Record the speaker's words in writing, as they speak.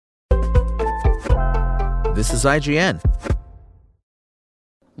This is IGN.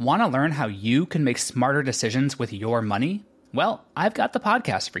 Want to learn how you can make smarter decisions with your money? Well, I've got the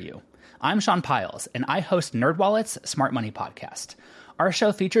podcast for you. I'm Sean Piles, and I host NerdWallet's Smart Money Podcast. Our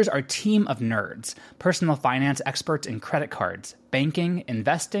show features our team of nerds, personal finance experts in credit cards, banking,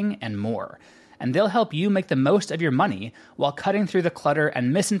 investing, and more. And they'll help you make the most of your money while cutting through the clutter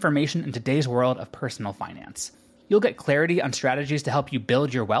and misinformation in today's world of personal finance. You'll get clarity on strategies to help you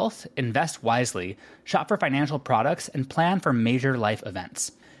build your wealth, invest wisely, shop for financial products, and plan for major life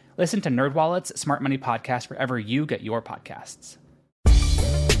events. Listen to NerdWallet's Smart Money Podcast wherever you get your podcasts.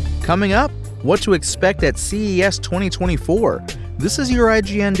 Coming up, what to expect at CES 2024. This is your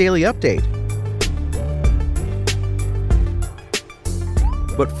IGN Daily Update.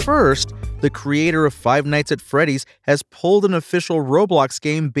 But first, the creator of Five Nights at Freddy's has pulled an official Roblox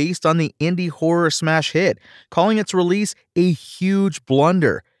game based on the indie horror smash hit, calling its release a huge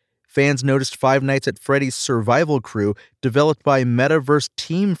blunder. Fans noticed Five Nights at Freddy's survival crew, developed by Metaverse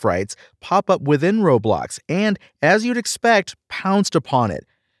Team Frights, pop up within Roblox and, as you'd expect, pounced upon it.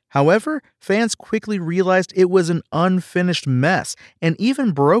 However, fans quickly realized it was an unfinished mess and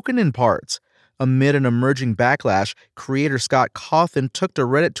even broken in parts. Amid an emerging backlash, creator Scott Cawthon took to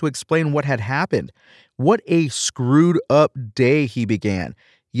Reddit to explain what had happened. What a screwed up day, he began.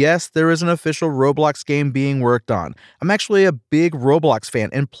 Yes, there is an official Roblox game being worked on. I'm actually a big Roblox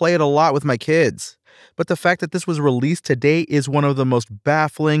fan and play it a lot with my kids. But the fact that this was released today is one of the most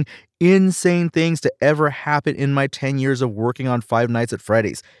baffling, insane things to ever happen in my 10 years of working on Five Nights at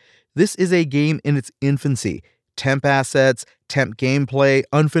Freddy's. This is a game in its infancy. Temp assets, temp gameplay,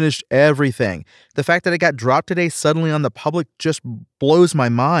 unfinished everything. The fact that it got dropped today suddenly on the public just blows my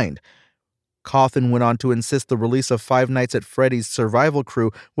mind. Cawthon went on to insist the release of Five Nights at Freddy's survival crew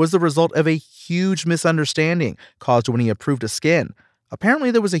was the result of a huge misunderstanding caused when he approved a skin.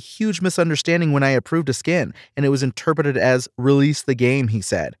 Apparently there was a huge misunderstanding when I approved a skin, and it was interpreted as release the game, he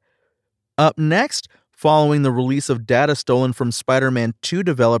said. Up next, following the release of data stolen from Spider-Man 2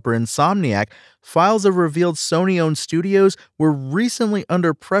 developer Insomniac, files have revealed Sony-owned studios were recently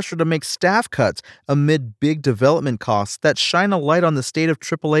under pressure to make staff cuts amid big development costs that shine a light on the state of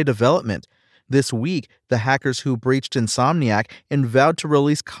AAA development. This week, the hackers who breached Insomniac and vowed to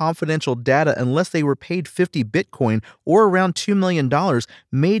release confidential data unless they were paid 50 Bitcoin or around $2 million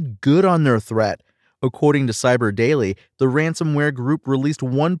made good on their threat. According to Cyber Daily, the ransomware group released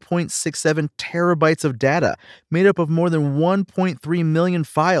 1.67 terabytes of data, made up of more than 1.3 million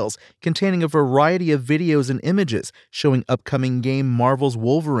files, containing a variety of videos and images showing upcoming game Marvel's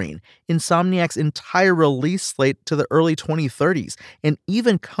Wolverine, Insomniac's entire release slate to the early 2030s, and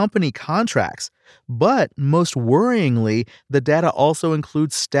even company contracts. But, most worryingly, the data also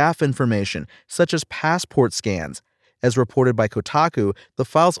includes staff information, such as passport scans. As reported by Kotaku, the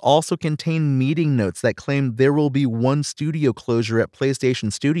files also contain meeting notes that claim there will be one studio closure at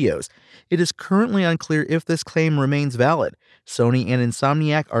PlayStation Studios. It is currently unclear if this claim remains valid. Sony and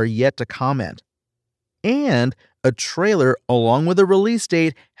Insomniac are yet to comment. And a trailer, along with a release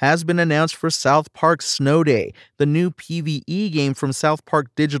date, has been announced for South Park Snow Day, the new PvE game from South Park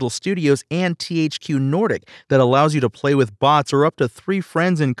Digital Studios and THQ Nordic that allows you to play with bots or up to 3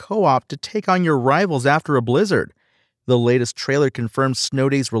 friends in co-op to take on your rivals after a blizzard. The latest trailer confirms Snow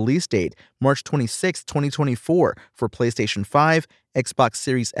Day's release date, March 26, 2024, for PlayStation 5, Xbox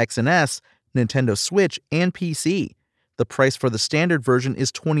Series X and S, Nintendo Switch, and PC. The price for the standard version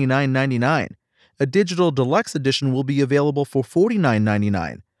is $29.99. A digital deluxe edition will be available for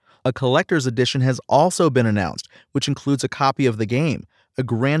 $49.99. A collector's edition has also been announced, which includes a copy of the game, a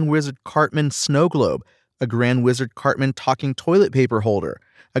Grand Wizard Cartman snow globe, a Grand Wizard Cartman talking toilet paper holder,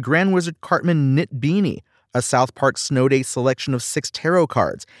 a Grand Wizard Cartman knit beanie, a South Park Snow Day selection of 6 tarot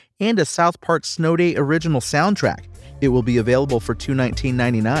cards, and a South Park Snow Day original soundtrack. It will be available for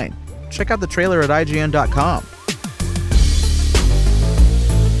 $219.99. Check out the trailer at IGN.com.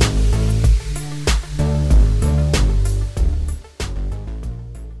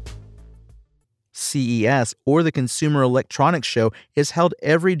 CES, or the Consumer Electronics Show, is held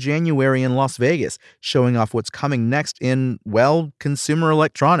every January in Las Vegas, showing off what's coming next in, well, consumer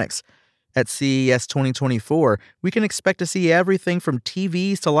electronics. At CES 2024, we can expect to see everything from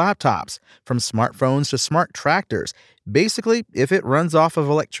TVs to laptops, from smartphones to smart tractors. Basically, if it runs off of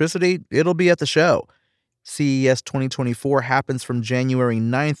electricity, it'll be at the show. CES 2024 happens from January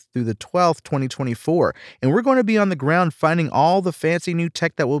 9th through the 12th, 2024, and we're going to be on the ground finding all the fancy new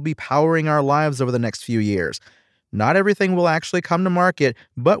tech that will be powering our lives over the next few years. Not everything will actually come to market,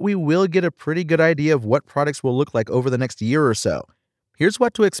 but we will get a pretty good idea of what products will look like over the next year or so. Here's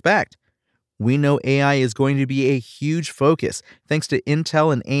what to expect. We know AI is going to be a huge focus, thanks to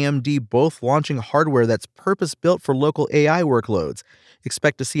Intel and AMD both launching hardware that's purpose-built for local AI workloads.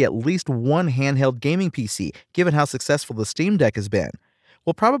 Expect to see at least one handheld gaming PC, given how successful the Steam Deck has been.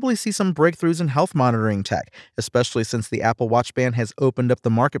 We'll probably see some breakthroughs in health monitoring tech, especially since the Apple Watch Band has opened up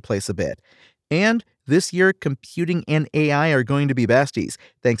the marketplace a bit. And this year, computing and AI are going to be besties,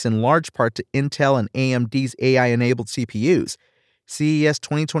 thanks in large part to Intel and AMD's AI-enabled CPUs. CES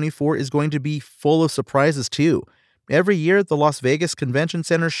 2024 is going to be full of surprises, too. Every year, the Las Vegas Convention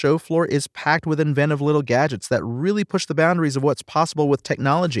Center show floor is packed with inventive little gadgets that really push the boundaries of what's possible with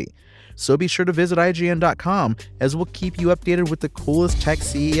technology. So be sure to visit IGN.com, as we'll keep you updated with the coolest tech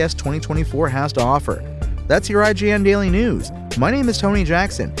CES 2024 has to offer. That's your IGN Daily News. My name is Tony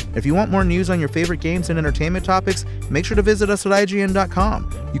Jackson. If you want more news on your favorite games and entertainment topics, make sure to visit us at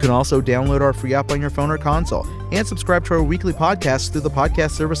IGN.com. You can also download our free app on your phone or console and subscribe to our weekly podcasts through the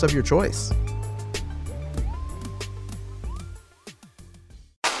podcast service of your choice.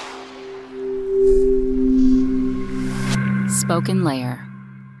 Spoken Layer.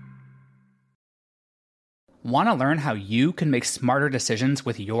 Want to learn how you can make smarter decisions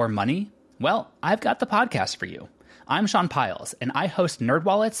with your money? Well, I've got the podcast for you. I'm Sean Piles, and I host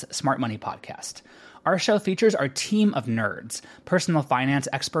NerdWallet's Smart Money Podcast. Our show features our team of nerds, personal finance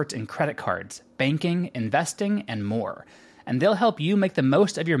experts in credit cards, banking, investing, and more. And they'll help you make the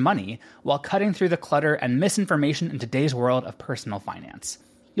most of your money while cutting through the clutter and misinformation in today's world of personal finance.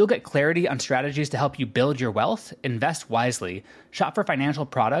 You'll get clarity on strategies to help you build your wealth, invest wisely, shop for financial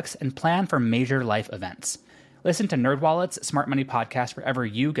products, and plan for major life events. Listen to NerdWallet's Smart Money Podcast wherever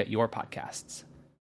you get your podcasts.